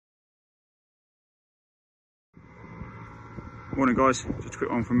Morning guys, just a quick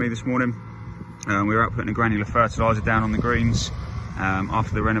one from me this morning. We were out putting a granular fertiliser down on the greens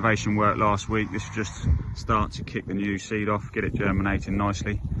after the renovation work last week. This will just start to kick the new seed off, get it germinating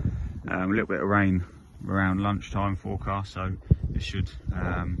nicely. A little bit of rain around lunchtime forecast, so this should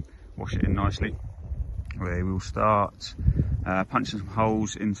wash it in nicely. We will start punching some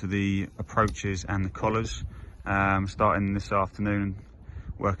holes into the approaches and the collars, starting this afternoon,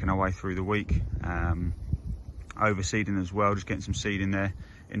 working our way through the week. Overseeding as well, just getting some seed in there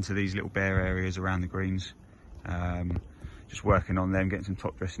into these little bare areas around the greens. Just working on them, getting some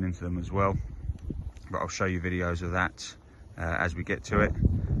top dressing into them as well. But I'll show you videos of that as we get to it.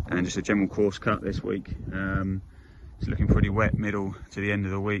 And just a general course cut this week. It's looking pretty wet middle to the end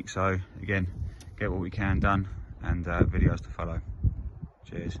of the week, so again, get what we can done and videos to follow.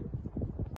 Cheers.